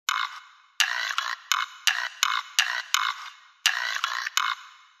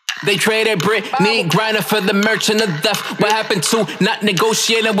They traded Brittney Griner for the merchant of death. What happened to not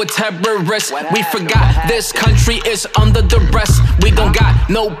negotiating with terrorists? We forgot this country is under duress. We don't got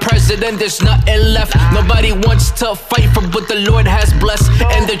no president, there's nothing left. Nobody wants to fight for what the Lord has blessed.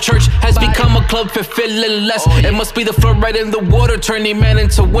 And the church has become a club for feeling less. It must be the fluoride in the water, turning men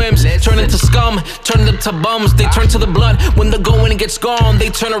into whims, turning to scum, turning them to bums. They turn to the blood when the going gets gone. They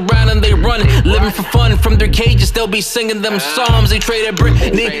turn around and they run, living for fun. From their cages, they'll be singing them psalms. They traded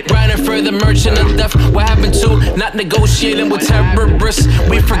Brittney Griner for the merchant of death. What happened to not negotiating with terrorists?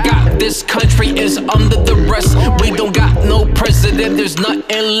 We forgot this country is under duress. We don't got no president, there's nothing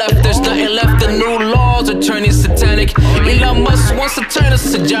left. There's nothing left, the new laws are turning satanic. Elon Musk wants to turn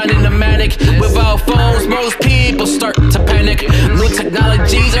us to Johnny the Manic. Without phones, most people start to panic. New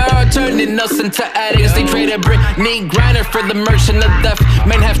technologies are turning us into addicts. They traded Brittney Griner for the merchant of death.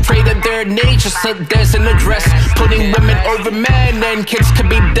 Men have traded their natures to dance in a dress, putting women over men, and kids could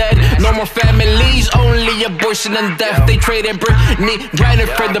be dead. No more families, only abortion and death. They traded Brittney Griner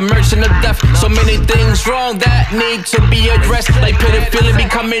for the merchant of death. So many things wrong that need to be addressed, like pedophilia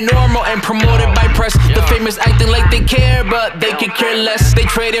becoming normal and promoted by press. The famous acting like they care, but they could care less. They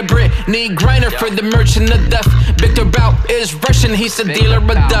traded Brittney Griner for the merchant of death. Victor Bout is Russian, he's a dealer of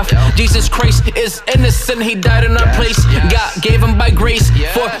death. Jesus Christ is innocent, he died in our place. God gave him by grace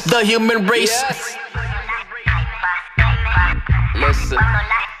for the human race. Listen.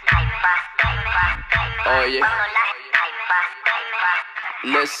 Oh yeah.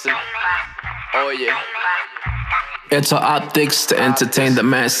 Listen. Oh yeah. It's our optics to entertain the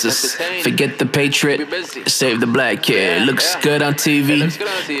masses. Forget the patriot, save the black kid. Looks good on TV,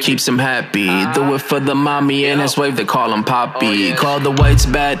 keeps him happy. Do it for the mommy and his wife, they call him Poppy. Call the whites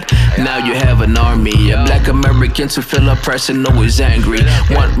bad, now you have an army of black Americans who feel oppressed and always angry.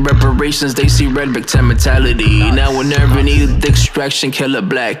 Want reparations, they see red victim mentality. Now we'll never need a distraction, kill a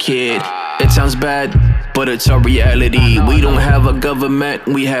black kid. It sounds bad, but it's our reality. We don't have a government,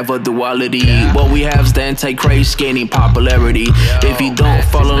 we have a duality. What we have is the Antichrist gaining popularity. If you don't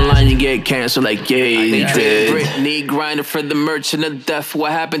fall in line, you get canceled like they did. Brittney Griner for the merchant of death.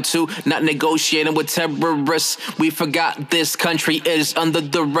 What happened to not negotiating with terrorists? We forgot this country is under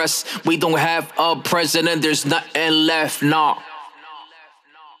duress. We don't have a president, there's nothing left, nah.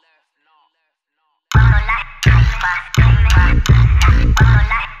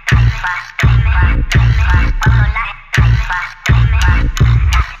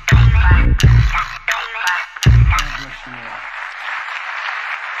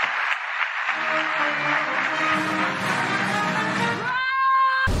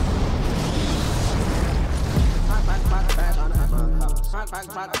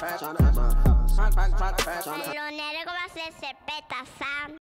 Lo negro va a ser cepeta,